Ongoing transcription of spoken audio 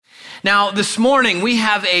Now, this morning, we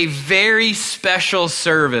have a very special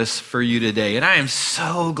service for you today, and I am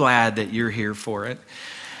so glad that you're here for it.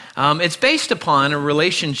 It's based upon a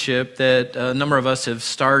relationship that a number of us have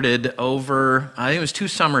started over, I think it was 2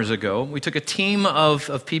 summers ago. We took a team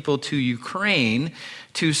of people to Ukraine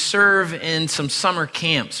to serve in some summer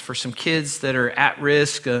camps for some kids that are at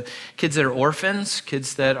risk, kids that are orphans,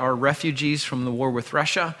 kids that are refugees from the war with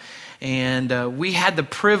Russia. And we had the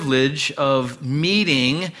privilege of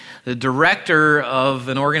meeting the director of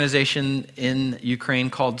an organization in Ukraine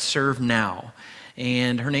called Serve Now.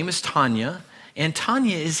 And her name is Tanya. And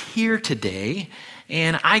Tanya is here today,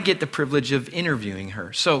 and I get the privilege of interviewing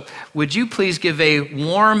her. So would you please give a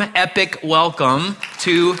warm, epic welcome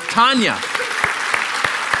to Tanya.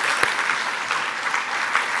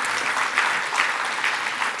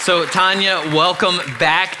 So Tanya, welcome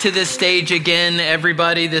back to the stage again,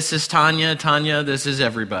 everybody. This is Tanya. Tanya, this is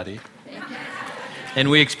everybody. And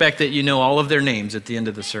we expect that you know all of their names at the end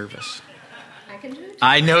of the service. I can do it.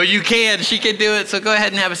 I know you can. She can do it. So go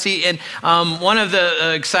ahead and have a seat. And one of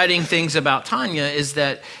the exciting things about Tanya is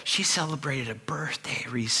that she celebrated a birthday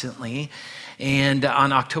recently. And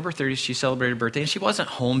on October 30th, she celebrated her birthday, and she wasn't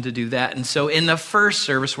home to do that. And so in the first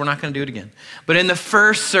service, we're not going to do it again, but in the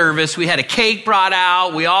first service, we had a cake brought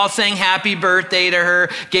out. We all sang happy birthday to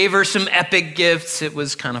her, gave her some epic gifts. It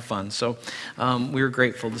was kind of fun. So we were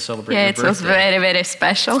grateful to celebrate her birthday. Yeah, it was very, very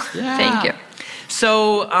special. Yeah. Thank you.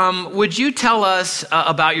 So would you tell us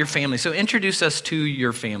about your family? So introduce us to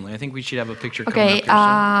your family. I think we should have a picture coming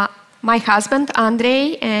up here. My husband,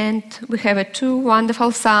 Andrei, and we have 2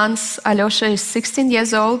 wonderful sons. Alyosha is 16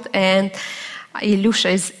 years old and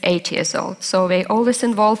Ilyusha is 8 years old. So they always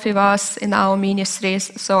involved with us in our ministries.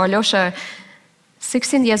 So Alyosha,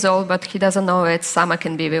 16 years old, but he doesn't know that summer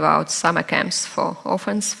can be without summer camps for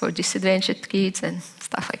orphans, for disadvantaged kids and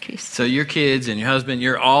stuff like this. So your kids and your husband,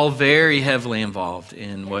 you're all very heavily involved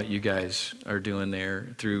in what you guys are doing there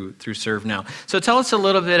through Serve Now. So tell us a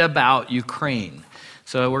little bit about Ukraine.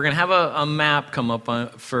 So we're going to have a map come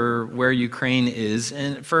up for where Ukraine is.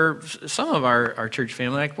 And for some of our church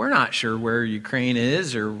family, we're not sure where Ukraine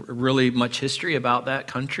is or really much history about that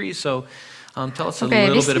country. So tell us a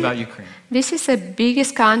little bit about Ukraine. This is the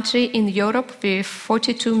biggest country in Europe with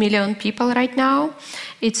 42 million people right now.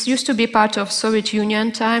 It used to be part of Soviet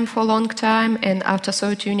Union time for a long time. And after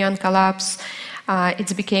Soviet Union collapse,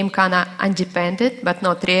 it became kind of independent, but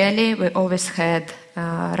not really. We always had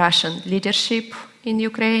Russian leadership in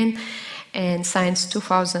Ukraine, and since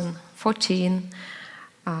 2014,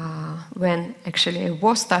 when actually a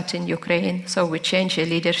war started in Ukraine, so we changed the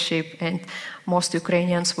leadership, and most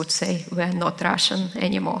Ukrainians would say we're not Russian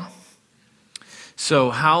anymore.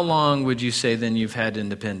 So how long would you say then you've had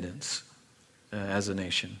independence as a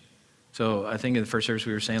nation? So I think in the first service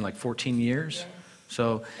we were saying like 14 years.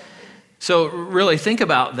 Yeah. So really think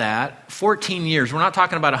about that. 14 years. We're not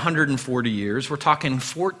talking about 140 years. We're talking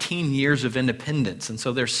 14 years of independence. And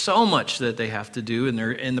so there's so much that they have to do, and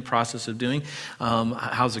they're in the process of doing.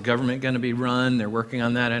 How's the government going to be run? They're working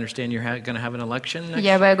on that. I understand you're going to have an election next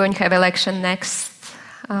year? Yeah, we're going to have election next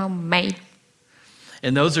May.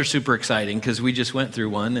 And those are super exciting because we just went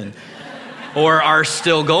through one or are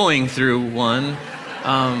still going through one.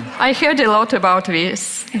 I heard a lot about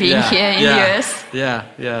this being here in the US.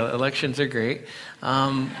 Yeah, elections are great.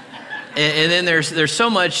 And then there's so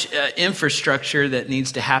much infrastructure that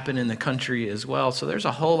needs to happen in the country as well. So there's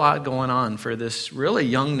a whole lot going on for this really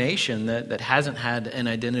young nation that hasn't had an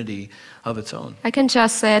identity of its own. I can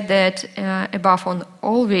just say that above on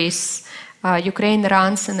all this, Ukraine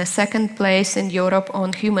runs in the 2nd place in Europe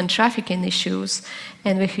on human trafficking issues,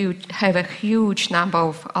 and we have a huge number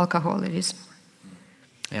of alcoholism.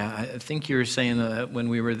 Yeah, I think you were saying that when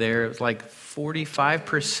we were there, it was like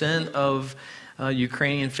 45% of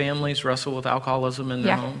Ukrainian families wrestle with alcoholism in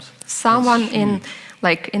their homes. Someone in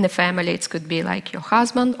the family, it could be like your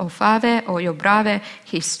husband or father or your brother,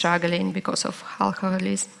 he's struggling because of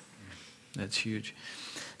alcoholism. That's huge.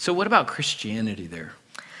 So what about Christianity there?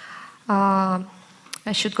 I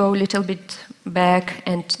should go a little bit back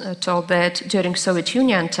and told that during Soviet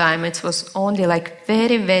Union time, it was only like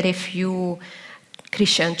very, very few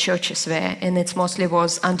Christian churches there, and it mostly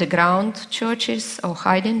was underground churches or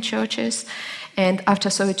hidden churches. And after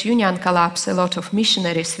Soviet Union collapse, a lot of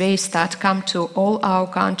missionaries, they come to all our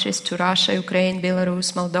countries, to Russia, Ukraine,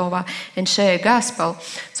 Belarus, Moldova, and share gospel.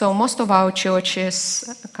 So most of our churches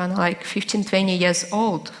are kind of like 15, 20 years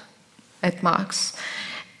old at max.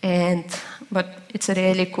 But it's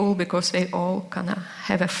really cool because they all kind of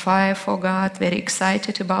have a fire for God, very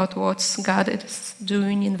excited about what God is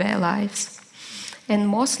doing in their lives. And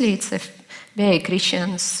mostly it's very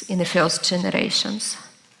Christians in the first generations.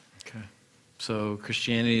 Okay. So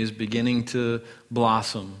Christianity is beginning to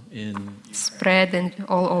blossom in. Spread and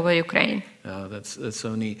all over Ukraine. That's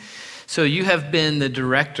so neat. So you have been the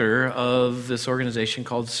director of this organization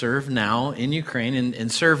called Serve Now in Ukraine,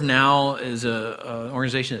 and Serve Now is an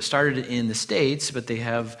organization that started in the States, but they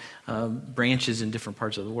have branches in different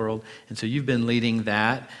parts of the world. And so you've been leading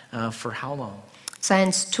that for how long?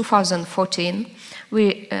 Since 2014,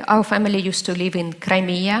 our family used to live in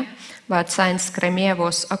Crimea, but since Crimea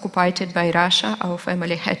was occupied by Russia, our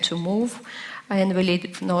family had to move, and we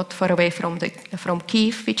live not far away from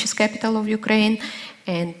Kyiv, which is capital of Ukraine,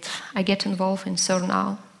 and I get involved in Serve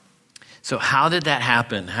Now. So how did that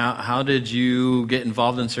happen? How did you get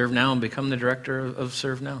involved in Serve Now and become the director of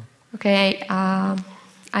Serve Now? Okay,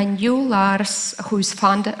 I knew Lars,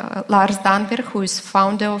 Lars Danberg, who is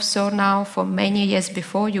founder of Serve Now for many years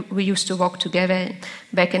before. We used to work together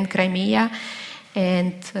back in Crimea,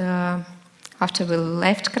 and after we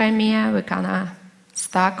left Crimea, we kind of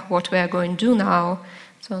stuck what we are going to do now.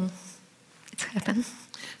 So it's happened.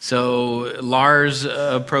 So Lars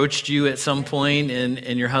approached you at some point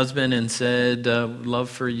and your husband and said, would love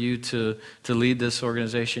for you to lead this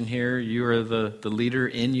organization here. You are the leader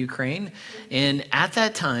in Ukraine. And at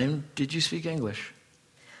that time, did you speak English?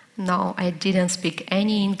 No, I didn't speak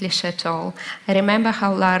any English at all. I remember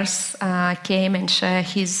how Lars came and shared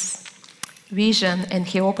his vision, and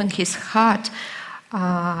he opened his heart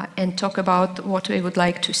and talk about what we would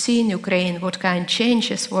like to see in Ukraine, what kind of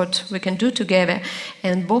changes, what we can do together.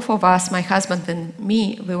 And both of us, my husband and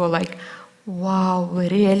me, we were like, wow, we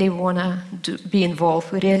really want to be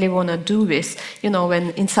involved. We really want to do this. You know, when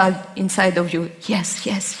inside of you, yes,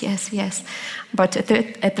 yes, yes, yes. But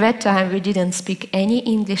at that time, we didn't speak any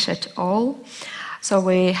English at all. So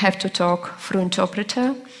we have to talk through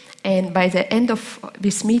interpreter. And by the end of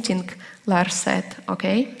this meeting, Lars said,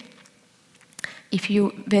 okay, if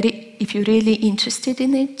you're really interested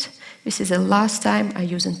in it, this is the last time I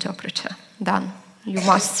use interpreter. Done. You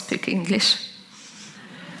must speak English.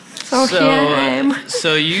 So here I am.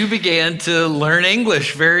 So you began to learn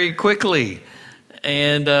English very quickly.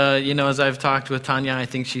 And, as I've talked with Tanya, I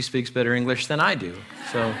think she speaks better English than I do.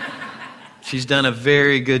 So she's done a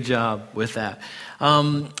very good job with that.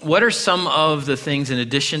 What are some of the things, in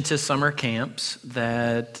addition to summer camps,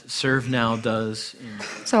 that Serve Now does?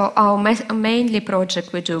 So our mainly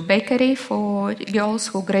project, we do bakery for girls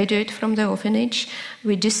who graduate from the orphanage.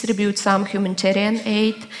 We distribute some humanitarian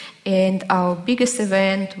aid, and our biggest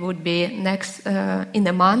event would be next in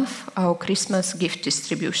a month, our Christmas gift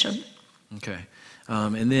distribution. Okay.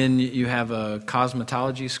 And then you have a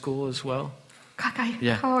cosmetology school as well?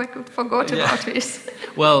 How I could forgot about this.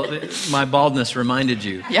 Well, my baldness reminded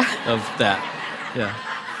you of that.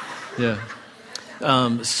 Yeah.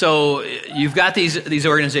 So you've got these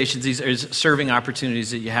organizations, these serving opportunities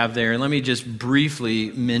that you have there. And let me just briefly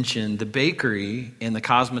mention the bakery and the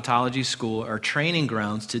cosmetology school are training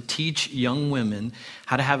grounds to teach young women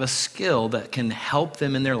how to have a skill that can help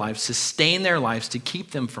them in their lives, sustain their lives, to keep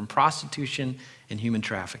them from prostitution and human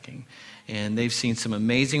trafficking. And they've seen some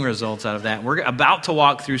amazing results out of that. We're about to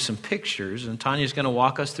walk through some pictures, and Tanya's going to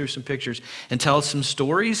walk us through some pictures and tell us some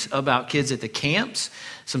stories about kids at the camps,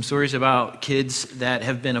 some stories about kids that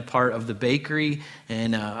have been a part of the bakery,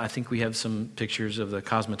 and I think we have some pictures of the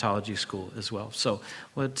cosmetology school as well. So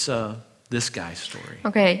what's this guy's story?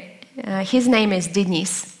 Okay, his name is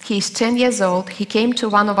Denis. He's 10 years old. He came to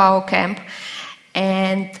one of our camp,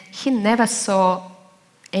 and he never saw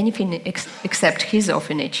anything except his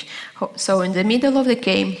orphanage. So in the middle of the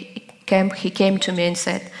camp, he came to me and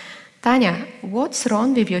said, Tanya, what's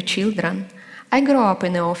wrong with your children? I grew up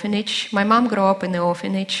in an orphanage. My mom grew up in an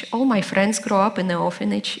orphanage. All my friends grew up in an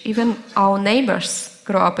orphanage. Even our neighbors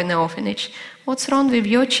grew up in an orphanage. What's wrong with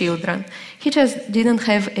your children? He just didn't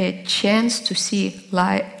have a chance to see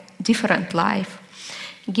different life.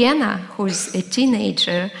 Gianna, who is a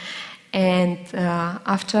teenager, and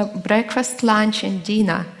after breakfast, lunch, and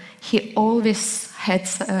dinner, he always had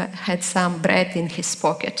some bread in his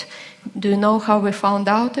pocket. Do you know how we found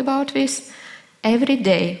out about this? Every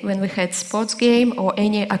day when we had sports game or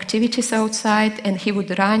any activities outside, and he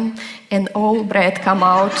would run, and all bread come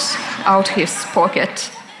out his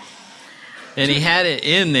pocket. And he had it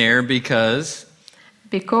in there because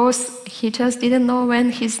he just didn't know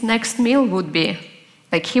when his next meal would be.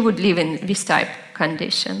 Like, he would live in this type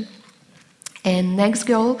condition. And next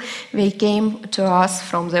girl, they came to us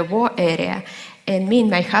from the war area. And me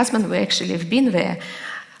and my husband, we actually have been there.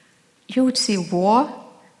 You would see war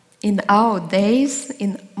in our days,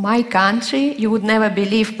 in my country. You would never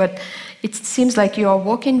believe, but it seems like you are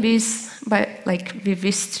walking with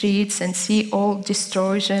these streets and see all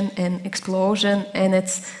destruction and explosion. And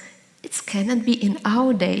it's it cannot be in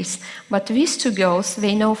our days. But these two girls,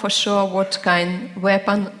 they know for sure what kind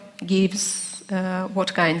weapon gives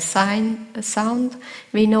what kind sound.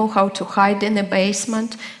 They know how to hide in the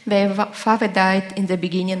basement. Their father died in the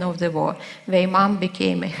beginning of the war. Their mom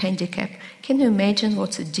became a handicap. Can you imagine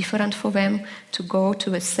what's different for them to go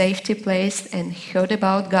to a safety place and heard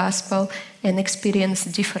about gospel and experience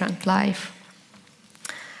different life?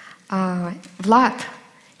 Vlad,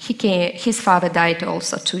 his father died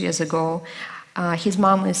also 2 years ago. His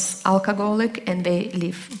mom is alcoholic and they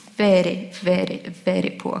live very, very,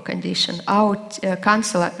 very poor condition. Our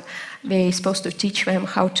counselor, we're supposed to teach them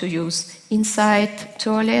how to use inside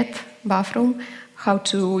toilet, bathroom, how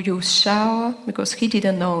to use shower, because he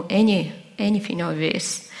didn't know anything of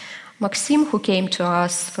this. Maxim, who came to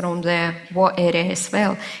us from the war area as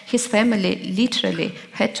well, his family literally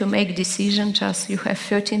had to make decision just you have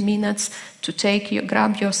 13 minutes to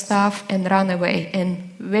grab your stuff and run away. And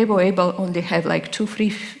they were able only have like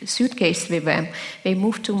 2-3 suitcases with them. They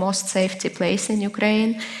moved to most safety place in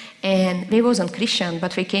Ukraine, and they wasn't Christian,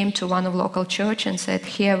 but they came to one of local church and said,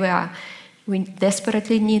 here we are. We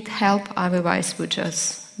desperately need help, otherwise we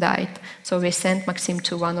just died. So we sent Maxim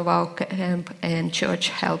to one of our camp, and church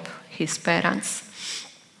helped his parents.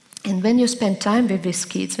 And when you spend time with these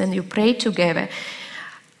kids, when you pray together,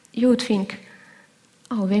 you would think,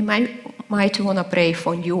 oh, they might want to pray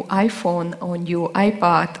for new iPhone or new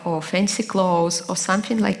iPad or fancy clothes or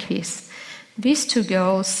something like this. These two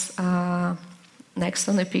girls, next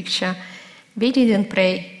on the picture, they didn't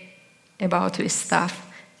pray about this stuff,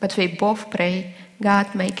 but they both pray,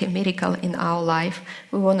 God, make a miracle in our life.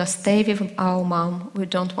 We want to stay with our mom. We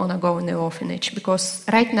don't want to go in the orphanage, because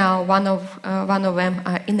right now one of them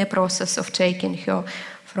are in the process of taking her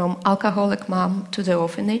from alcoholic mom to the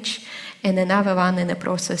orphanage, and another one in the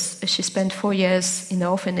process. She spent 4 years in the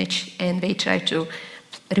orphanage, and they try to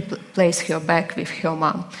replace her back with her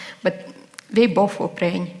mom. But they both were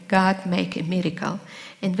praying, God, make a miracle.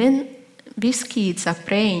 And when these kids are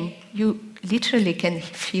praying, you literally can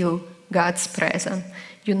feel God's presence.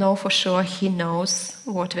 You know for sure He knows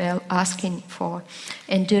what we're asking for.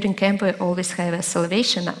 And during camp, we always have a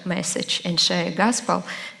salvation message and share a gospel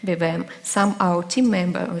with them. Some of our team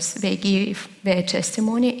members, they give their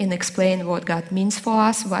testimony and explain what God means for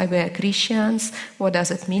us, why we are Christians, what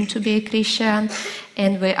does it mean to be a Christian.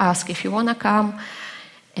 And we ask, if you want to come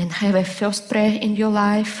and have a first prayer in your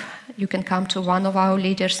life, you can come to one of our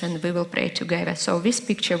leaders and we will pray together. So this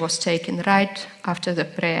picture was taken right after the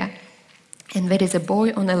prayer. And there is a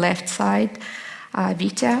boy on the left side,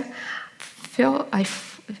 Vitya.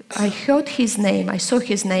 I heard his name, I saw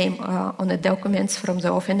his name on the documents from the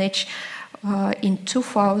orphanage in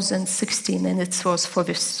 2016, and it was for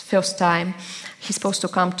the first time. He's supposed to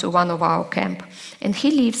come to one of our camp. And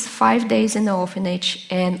he lives 5 days in the orphanage,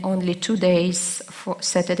 and only 2 days, for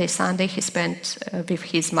Saturday, Sunday, he spent with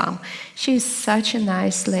his mom. She is such a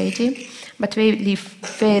nice lady, but they live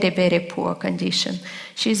very, very poor condition.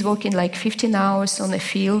 She's working like 15 hours on a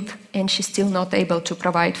field, and she's still not able to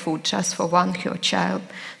provide food just for her child.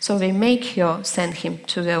 So they make her send him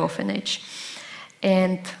to the orphanage.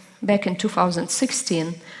 And back in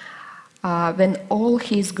 2016, when all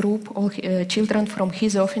his group, children from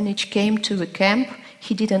his orphanage came to the camp,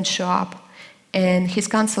 he didn't show up. And his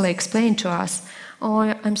counselor explained to us,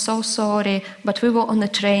 oh, I'm so sorry, but we were on a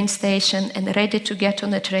train station and ready to get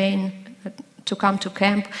on a train to come to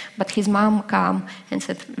camp, but his mom came and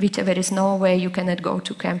said, Vita, there is no way you cannot go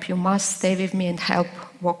to camp. You must stay with me and help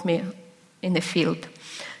walk me in the field.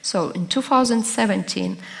 So in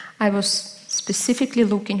 2017, I was specifically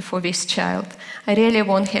looking for this child. I really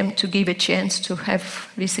want him to give a chance to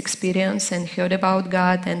have this experience and heard about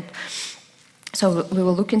God. And so we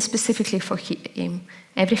were looking specifically for him.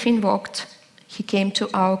 Everything worked. He came to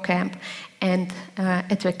our camp. And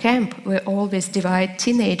at the camp, we always divide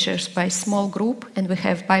teenagers by small group, and we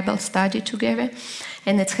have Bible study together.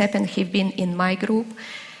 And it's happened he's been in my group,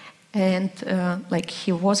 and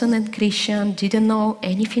he wasn't a Christian, didn't know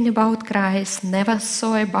anything about Christ, never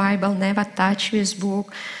saw a Bible, never touched his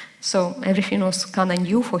book. So everything was kind of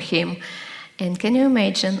new for him. And can you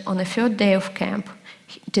imagine, on the third day of camp,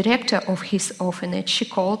 director of his orphanage, she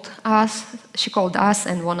called us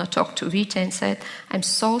and wanted to talk to Vita and said, I'm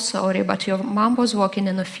so sorry, but your mom was walking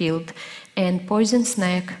in a field and poison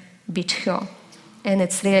snake bit her. And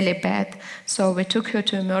it's really bad. So we took her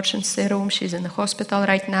to emergency room. She's in the hospital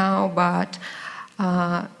right now, but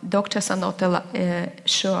doctors are not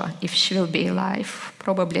sure if she will be alive.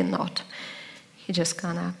 Probably not. He just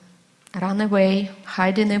kind of ran away,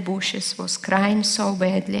 hid in the bushes, was crying so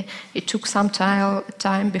badly. It took some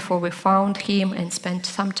time before we found him and spent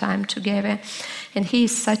some time together. And he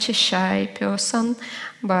is such a shy person,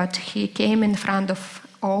 but he came in front of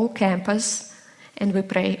all campus and we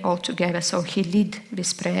pray all together. So he led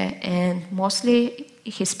this prayer, and mostly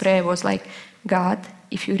his prayer was like, God,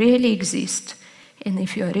 if you really exist and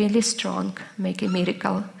if you're really strong, make a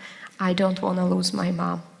miracle. I don't want to lose my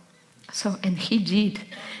mom. So, and he did.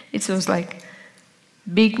 It was like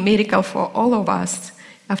big miracle for all of us.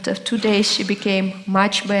 After 2 days, she became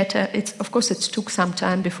much better. Of course, it took some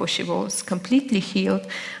time before she was completely healed,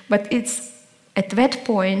 but at that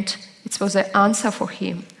point, it was an answer for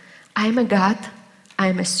him. I'm a God,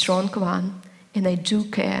 I'm a strong one, and I do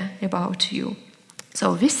care about you.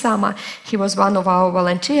 So this summer, he was one of our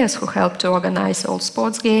volunteers who helped to organize all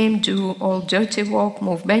sports games, do all dirty work,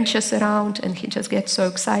 move benches around, and he just gets so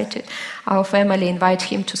excited. Our family invited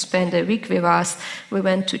him to spend a week with us. We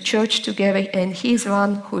went to church together, and he's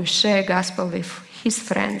one who shares gospel with his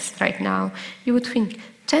friends right now. You would think,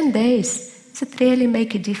 10 days, does it really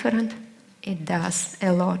make a difference? It does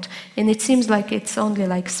a lot. And it seems like it's only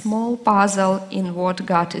like small puzzle in what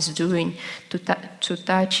God is doing to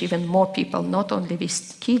touch even more people, not only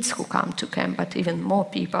these kids who come to camp, but even more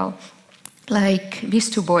people. Like these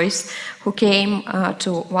two boys who came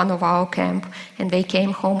to one of our camp, and they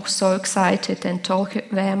came home so excited and told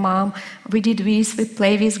their mom, we did this, we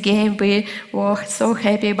played this game, we were so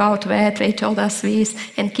happy about that, they told us this,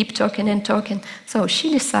 and keep talking and talking. So she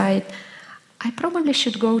decided, I probably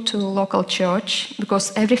should go to local church,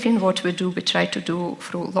 because everything what we do, we try to do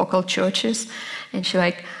through local churches. And she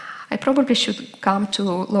like, I probably should come to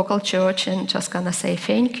local church and just gonna say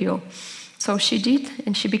thank you. So she did,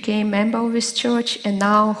 and she became a member of this church, and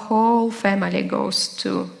now whole family goes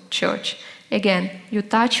to church. Again, you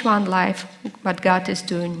touch one life, but God is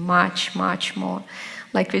doing much, much more.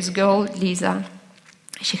 Like this girl, Lisa,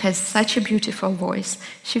 she has such a beautiful voice.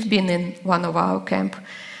 She's been in one of our camp.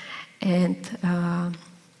 And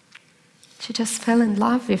she just fell in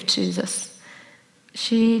love with Jesus.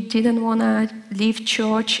 She didn't want to leave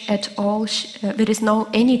church at all. There is no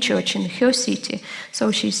any church in her city, so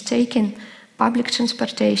she's taken public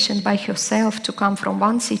transportation by herself to come from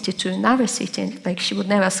one city to another city. Like she would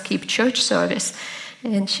never skip church service.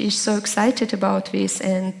 And she's so excited about this.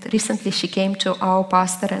 And recently she came to our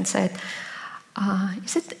pastor and said,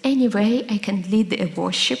 is it any way I can lead a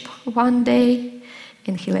worship one day?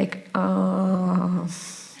 And he like,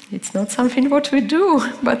 it's not something what we do,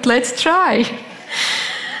 but let's try.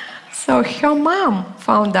 So her mom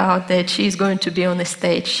found out that she's going to be on the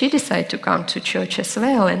stage. She decided to come to church as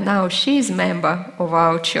well, and now she's a member of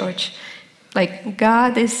our church. Like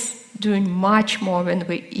God is doing much more than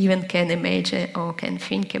we even can imagine or can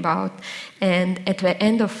think about. And at the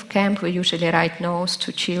end of camp, we usually write notes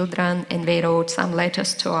to children, and they wrote some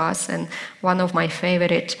letters to us. And one of my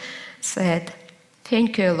favorite said,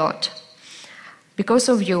 thank you a lot. Because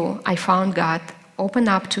of you, I found God, opened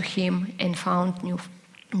up to Him, and found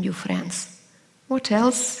new friends. What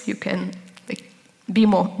else you can be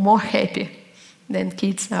more happy than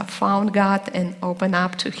kids have found God and open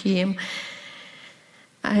up to Him?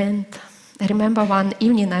 And I remember one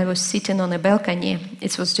evening I was sitting on a balcony.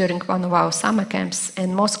 It was during one of our summer camps,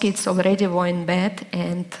 and most kids already were in bed.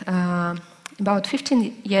 And about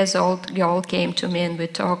 15 years old girl came to me and we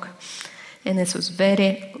talked. And it was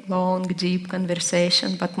very long, deep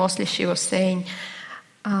conversation, but mostly she was saying,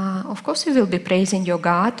 of course you will be praising your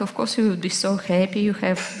God, of course you will be so happy, you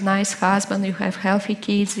have nice husband, you have healthy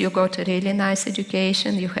kids, you got a really nice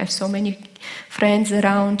education, you have so many friends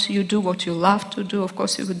around, you do what you love to do, of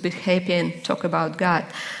course you would be happy and talk about God.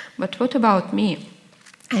 But what about me?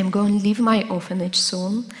 I'm going to leave my orphanage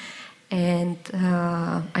soon, and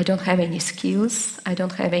I don't have any skills, I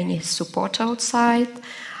don't have any support outside.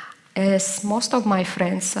 As most of my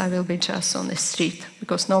friends, I will be just on the street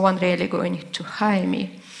because no one really going to hire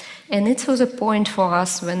me. And it was a point for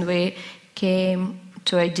us when we came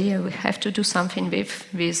to idea we have to do something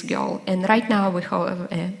with this girl. And right now we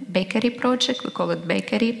have a bakery project, we call it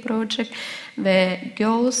Bakery Project, where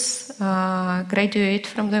girls graduate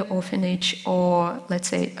from the orphanage, or let's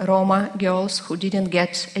say Roma girls who didn't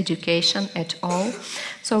get education at all.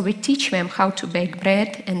 So we teach them how to bake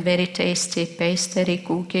bread and very tasty pastry,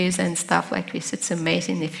 cookies and stuff like this. It's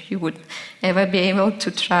amazing if you would ever be able to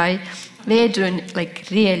try. They're doing like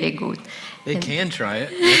really good. They can try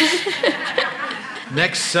it.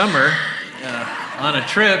 Next summer, on a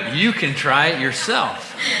trip, you can try it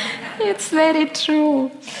yourself. It's very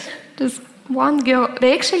true. Just one girl,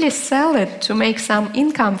 they actually sell it to make some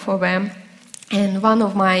income for them. And one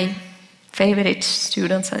of my favorite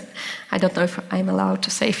students. I don't know if I'm allowed to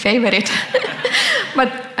say favorite, but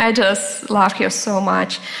I just love her so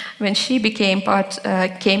much. When she came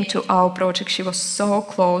to our project, she was so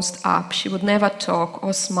closed up. She would never talk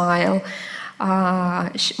or smile.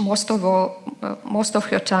 Most of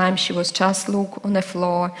her time, she was just look on the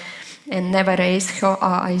floor and never raise her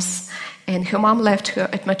eyes. And her mom left her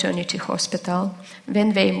at maternity hospital.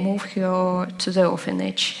 When they moved her to the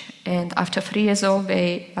orphanage, and after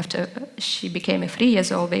she became 3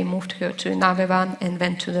 years old, they moved her to another one and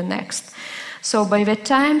went to the next. So by the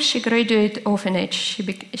time she graduated orphanage,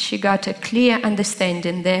 she got a clear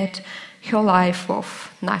understanding that her life was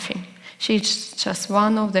nothing. She's just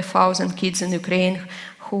one of the 1,000 kids in Ukraine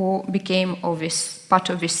who became part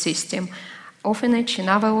of this system. Orphanage,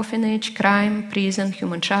 another orphanage, crime, prison,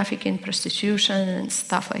 human trafficking, prostitution, and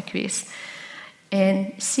stuff like this.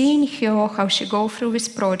 And seeing her, how she go through this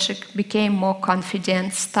project, became more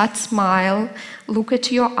confident, start smile, look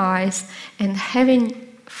at your eyes, and having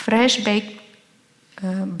fresh baked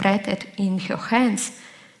bread in her hands,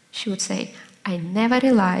 she would say, I never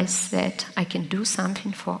realized that I can do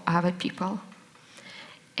something for other people.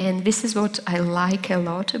 And this is what I like a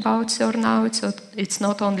lot about CERN now. It's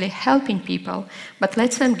not only helping people, but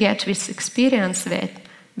lets them get this experience that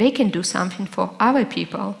they can do something for other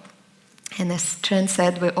people. And as Trent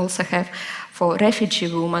said, we also have, for refugee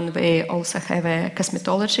women, we also have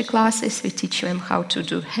cosmetology classes. We teach them how to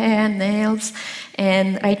do hair, nails,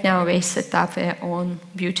 and right now they set up their own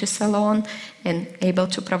beauty salon and able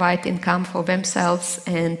to provide income for themselves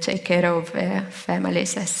and take care of their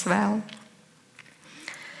families as well.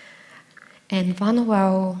 And one of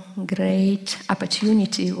our great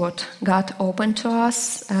opportunity what God opened to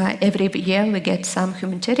us, every year we get some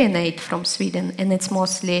humanitarian aid from Sweden, and it's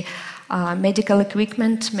mostly medical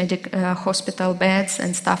equipment, hospital beds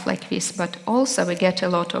and stuff like this, but also we get a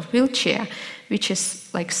lot of wheelchair, which is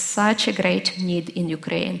like such a great need in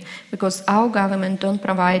Ukraine, because our government don't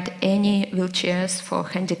provide any wheelchairs for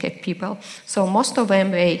handicapped people. So most of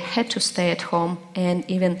them, they had to stay at home, and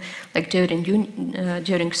even like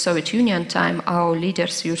during Soviet Union time, our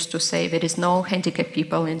leaders used to say there is no handicapped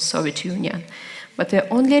people in Soviet Union. But the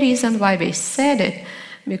only reason why they said it,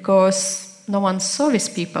 because no one saw these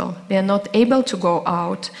people. They are not able to go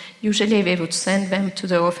out. Usually they would send them to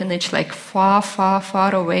the orphanage like far, far,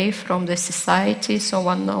 far away from the society, so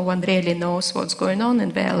no one really knows what's going on in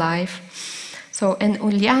their life. So, and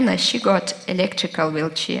Uliana, she got electrical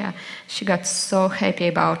wheelchair. She got so happy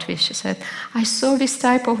about this. She said, I saw this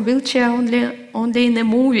type of wheelchair only in a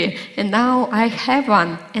movie, and now I have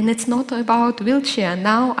one. And it's not about wheelchair.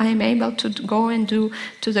 Now I'm able to go and do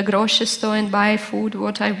to the grocery store and buy food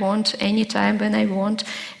what I want anytime when I want.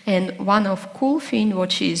 And one of cool thing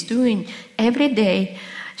what she is doing, every day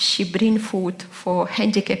she bring food for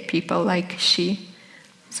handicapped people like she,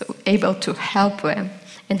 so able to help them.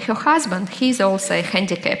 And her husband, he's also a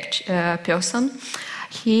handicapped person.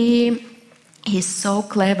 He's so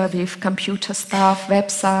clever with computer stuff,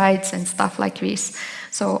 websites and stuff like this.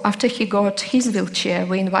 So after he got his wheelchair,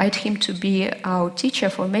 we invite him to be our teacher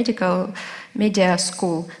for medical media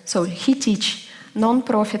school. So he teach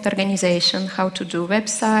non-profit organization how to do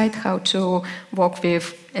website, how to work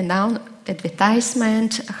with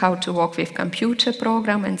advertisement, how to work with computer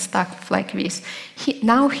program and stuff like this.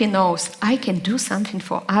 Now he knows I can do something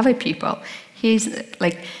for other people. He's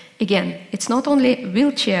like, again, it's not only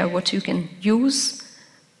wheelchair what you can use,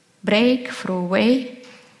 break, throw away.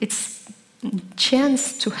 It's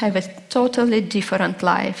chance to have a totally different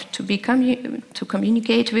life, to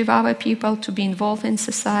communicate with other people, to be involved in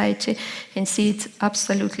society and see it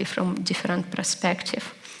absolutely from different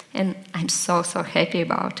perspective. And I'm so, so happy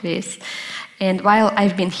about this. And while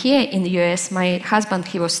I've been here in the US, my husband,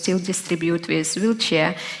 he was still distributed with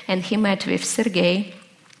wheelchair, and he met with Sergey,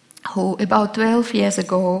 who about 12 years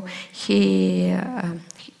ago,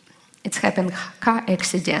 it's happened car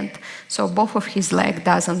accident, so both of his leg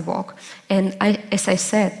doesn't work. And as I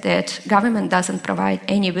said, that government doesn't provide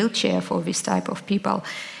any wheelchair for this type of people.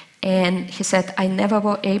 And he said, I never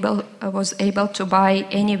was able to buy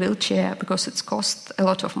any wheelchair because it's cost a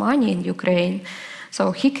lot of money in Ukraine.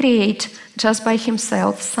 So he created just by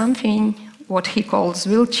himself something what he calls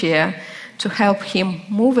wheelchair to help him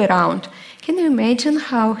move around. Can you imagine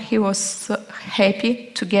how he was so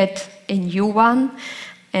happy to get a new one?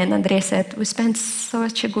 And Andrei said, we spent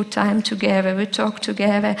such a good time together, we talked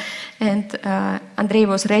together, and Andrei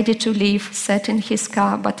was ready to leave, sat in his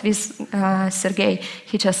car, but with Sergey,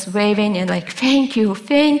 he just waving and like, thank you,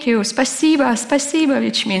 spasibo, spasibo,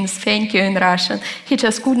 which means thank you in Russian. He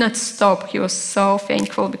just could not stop. He was so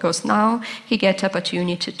thankful because now he get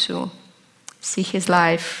opportunity to see his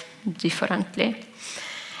life differently.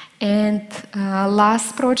 And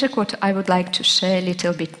last project, what I would like to share a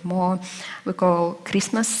little bit more, we call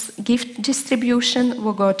Christmas gift distribution.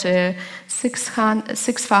 We got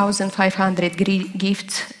 6,500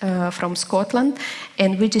 gifts from Scotland,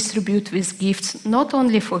 and we distribute these gifts not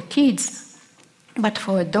only for kids, but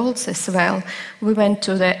for adults as well. We went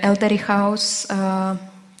to the elderly house,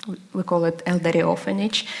 we call it elderly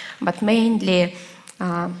orphanage, but mainly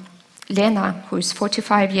Lena, who is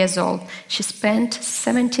 45 years old, she spent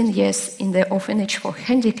 17 years in the orphanage for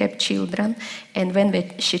handicapped children, and when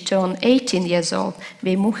she turned 18 years old,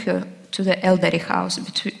 we moved her to the elderly house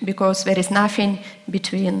because there is nothing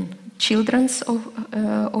between children's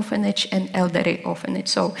orphanage and elderly orphanage.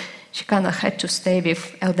 So she kind of had to stay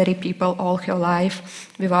with elderly people all her life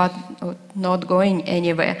without not going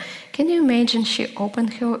anywhere. Can you imagine? She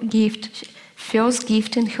opened her gift, first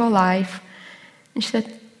gift in her life, and she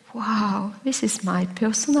said, wow, this is my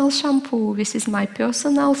personal shampoo, this is my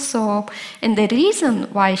personal soap. And the reason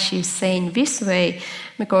why she's saying this way,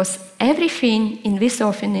 because everything in this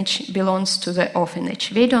orphanage belongs to the orphanage.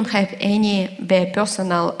 They don't have any their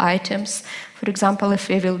personal items. For example, if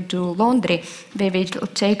they will do laundry, they will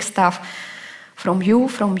take stuff from you,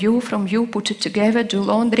 put it together, do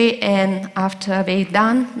laundry, and after they're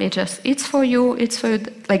done, they just, it's for you,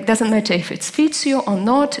 like, doesn't matter if it fits you or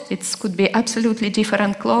not, it could be absolutely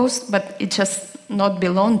different clothes, but it just not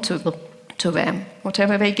belong to them.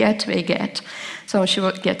 Whatever they get, they get. So she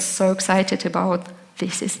would get so excited about,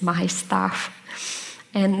 this is my stuff.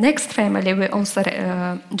 And next family, we also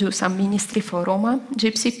do some ministry for Roma,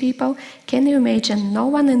 gypsy people. Can you imagine, no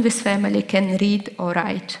one in this family can read or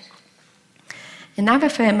write. Another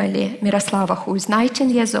family, Miroslava, who is 19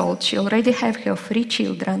 years old, she already has her 3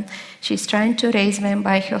 children. She's trying to raise them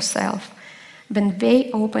by herself. When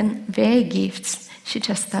they open their gifts, she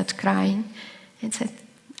just started crying and said,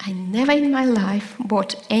 I never in my life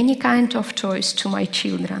bought any kind of toys to my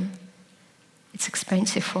children. It's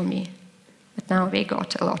expensive for me. But now they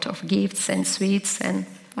got a lot of gifts and sweets and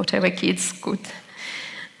whatever kids could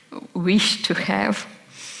wish to have.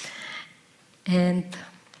 And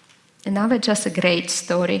another just a great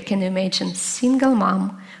story. Can you imagine? Single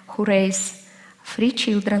mom who raised 3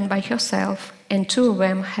 children by herself, and 2 of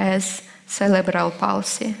them has cerebral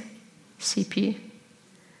palsy, CP.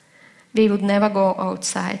 They would never go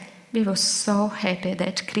outside. They were so happy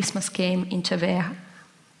that Christmas came into their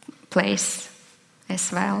place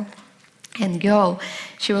as well. And girl,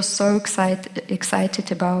 she was so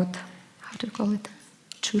excited about, how do you call it?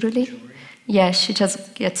 Jewelry? Yeah, she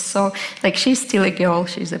just gets so, like, she's still a girl.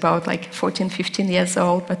 She's about like 14, 15 years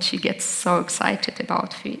old, but she gets so excited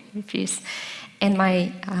about this. And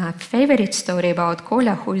my favorite story about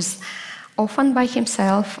Kola, who is often by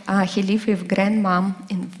himself. He lived with grandmom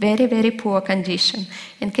in very, very poor condition.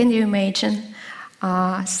 And can you imagine,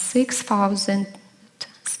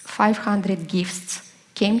 6,500 gifts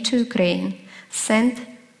came to Ukraine, sent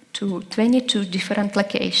to 22 different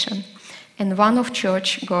locations. And one of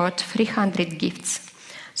church got 300 gifts.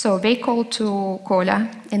 So they called to Kola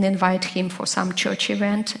and invited him for some church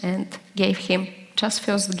event and gave him just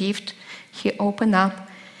first gift. He opened up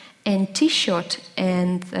and T-shirt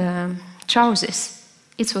and trousers.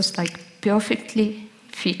 It was like perfectly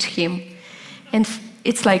fit him. And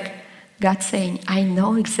it's like God saying, I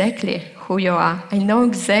know exactly who you are. I know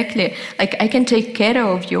exactly, like I can take care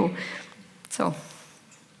of you. So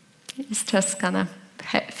it's just kind of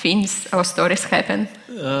things or stories happen.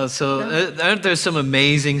 Aren't there some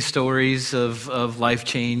amazing stories of life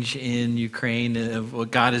change in Ukraine and of what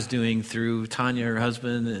God is doing through Tanya, her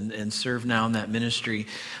husband, and serve now in that ministry?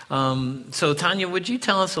 So Tanya, would you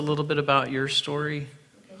tell us a little bit about your story?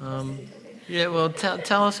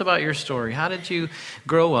 Tell us about your story. How did you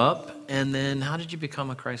grow up, and then how did you become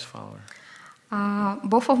a Christ follower?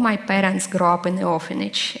 Both of my parents grew up in the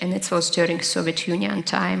orphanage, and it was during Soviet Union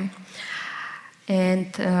time.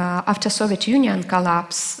 And after Soviet Union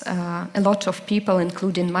collapse, a lot of people,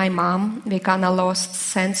 including my mom, they kind of lost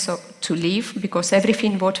sense to live because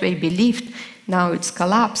everything what they believed, now it's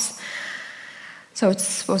collapsed. So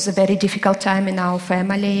it was a very difficult time in our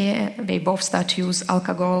family. They both started to use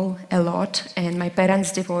alcohol a lot, and my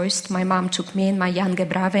parents divorced. My mom took me and my younger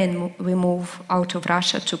brother, and we moved out of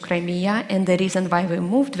Russia to Crimea. And the reason why we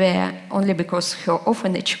moved there, only because her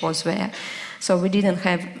orphanage was there. So we didn't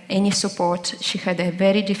have any support. She had a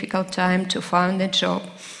very difficult time to find a job.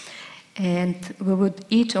 And we would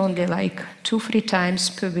eat only like 2-3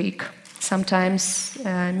 times per week. Sometimes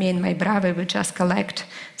me and my brother would just collect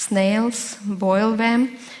snails, boil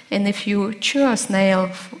them. And if you chew a snail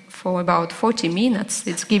for about 40 minutes,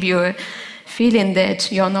 it gives you a feeling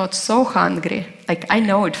that you're not so hungry. like I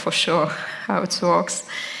know it for sure how it works.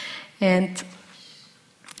 And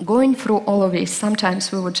going through all of this,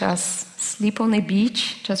 sometimes we would just sleep on the beach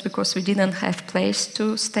just because we didn't have place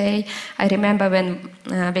to stay. I remember when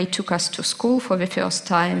they took us to school for the first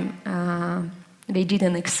time, they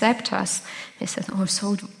didn't accept us. They said, oh,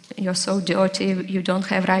 you're so dirty, you don't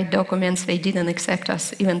have right documents. They didn't accept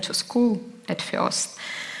us even to school at first.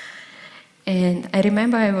 And I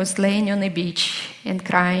remember I was laying on the beach and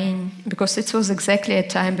crying because it was exactly a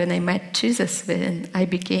time when I met Jesus, when I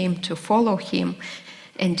began to follow him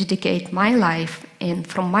and dedicate my life. And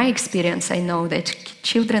from my experience, I know that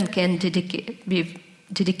children can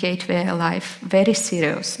dedicate their life very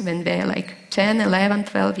serious when they're like 10, 11,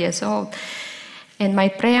 12 years old. And my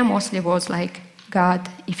prayer mostly was like, God,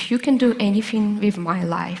 if you can do anything with my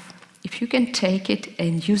life, if you can take it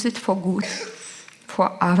and use it for good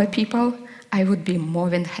for other people, I would be more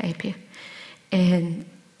than happy. And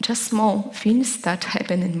just small things that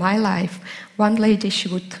happened in my life. One lady,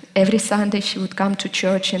 every Sunday she would come to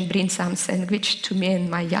church and bring some sandwich to me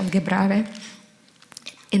and my younger brother.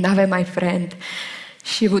 Another, my friend,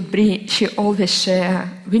 she always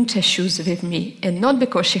share winter shoes with me. And not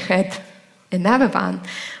because she had another one,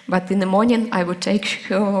 but in the morning I would take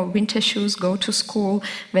her winter shoes, go to school,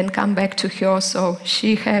 then come back to her so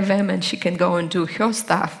she have them and she can go and do her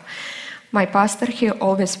stuff. My pastor here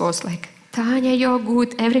always was like, Tanya, you're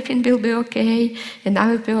good, everything will be okay.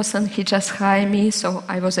 Another person, he just hired me, so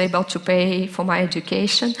I was able to pay for my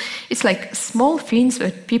education. It's like small things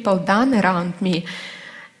that people done around me.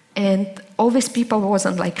 And all these people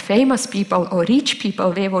wasn't like famous people or rich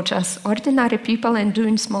people, they were just ordinary people and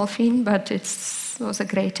doing small things, but it was a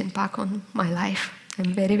great impact on my life.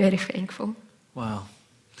 I'm very, very thankful. Wow.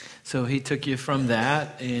 So he took you from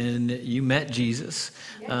that, and you met Jesus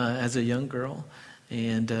as a young girl,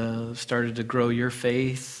 and started to grow your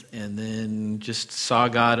faith, and then just saw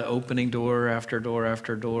God opening door after door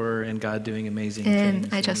after door, and God doing amazing things.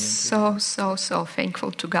 And I just so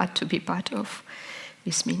thankful to God to be part of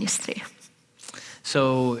this ministry.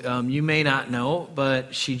 So you may not know,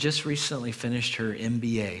 but she just recently finished her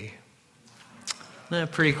MBA. Isn't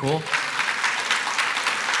that pretty cool?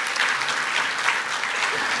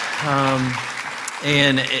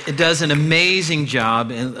 And it does an amazing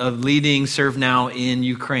job of leading Serve Now in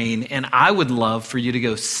Ukraine. And I would love for you to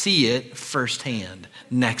go see it firsthand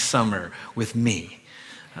next summer with me.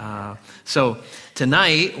 So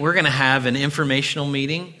tonight, we're going to have an informational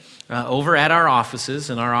meeting over at our offices,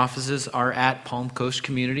 and our offices are at Palm Coast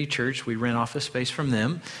Community Church. We rent office space from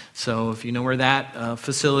them. So if you know where that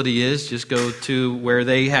facility is, just go to where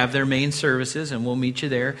they have their main services, and we'll meet you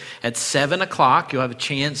there. At 7 o'clock, you'll have a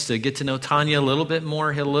chance to get to know Tanya a little bit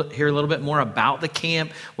more, hear a little bit more about the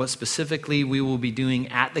camp, what specifically we will be doing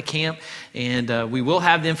at the camp. And we will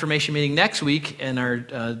have the information meeting next week in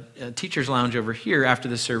our teacher's lounge over here after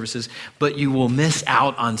the services, but you will miss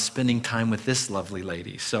out on spending time with this lovely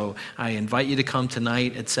lady. So I invite you to come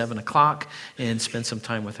tonight at 7 o'clock and spend some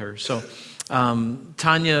time with her. So,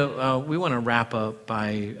 Tanya, we want to wrap up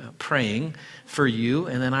by praying for you,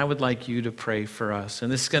 and then I would like you to pray for us.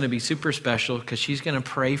 And this is going to be super special because she's going to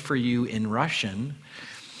pray for you in Russian,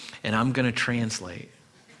 and I'm going to translate.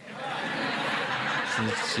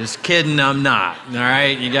 Just kidding, I'm not, all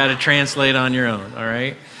right? You got to translate on your own, all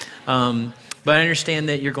right? But I understand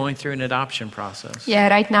that you're going through an adoption process. Yeah,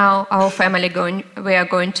 right now our family we are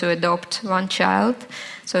going to adopt one child.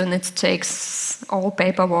 So it takes all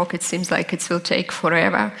paperwork. It seems like it will take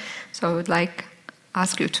forever. So I would like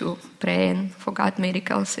ask you to pray and for God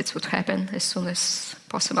miracles. It would happen as soon as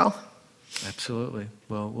possible. Absolutely.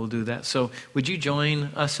 Well, we'll do that. So would you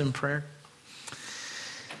join us in prayer?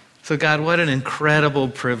 So God, what an incredible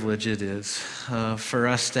privilege it is for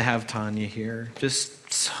us to have Tanya here.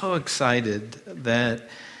 Just so excited that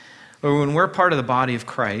when we're part of the body of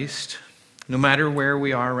Christ, no matter where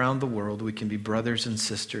we are around the world, we can be brothers and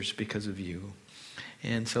sisters because of you.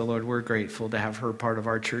 And so, Lord, we're grateful to have her part of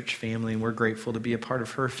our church family, and we're grateful to be a part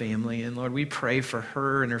of her family. And Lord, we pray for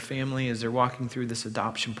her and her family as they're walking through this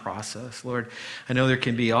adoption process. Lord, I know there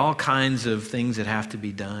can be all kinds of things that have to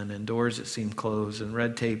be done, and doors that seem closed, and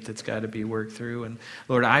red tape that's got to be worked through. And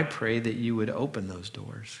Lord, I pray that you would open those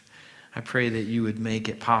doors. I pray that you would make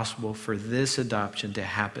it possible for this adoption to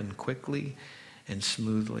happen quickly and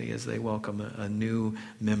smoothly as they welcome a new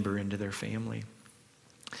member into their family.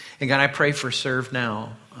 And God, I pray for Serve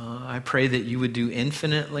Now. I pray that you would do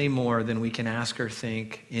infinitely more than we can ask or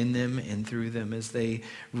think in them and through them as they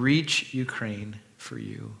reach Ukraine for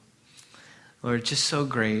you. Lord, it's just so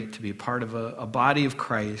great to be part of a body of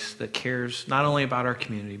Christ that cares not only about our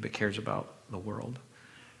community, but cares about the world.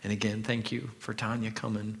 And again, thank you for Tanya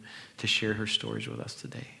coming to share her stories with us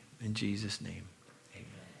today. In Jesus' name,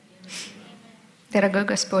 amen. Дорогой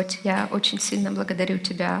Господь, я очень сильно благодарю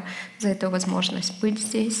Тебя за эту возможность быть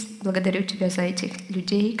здесь. Благодарю Тебя за этих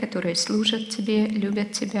людей, которые служат Тебе,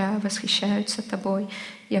 любят Тебя, восхищаются Тобой.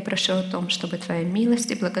 Я прошу о том, чтобы Твоя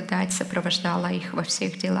милость и благодать сопровождала их во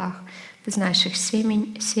всех делах. Ты знаешь их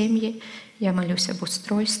семьи. Я молюсь об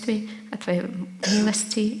устройстве, о Твоей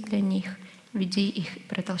милости для них. Веди их и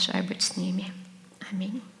продолжай быть с ними.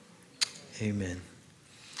 Аминь. Amen.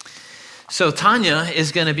 So Tanya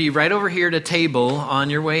is going to be right over here at a table on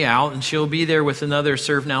your way out, and she'll be there with another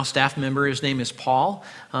Serve Now staff member. His name is Paul.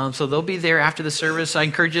 So they'll be there after the service. I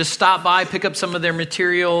encourage you to stop by, pick up some of their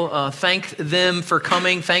material, thank them for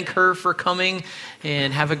coming, thank her for coming,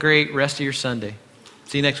 and have a great rest of your Sunday.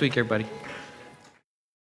 See you next week, everybody.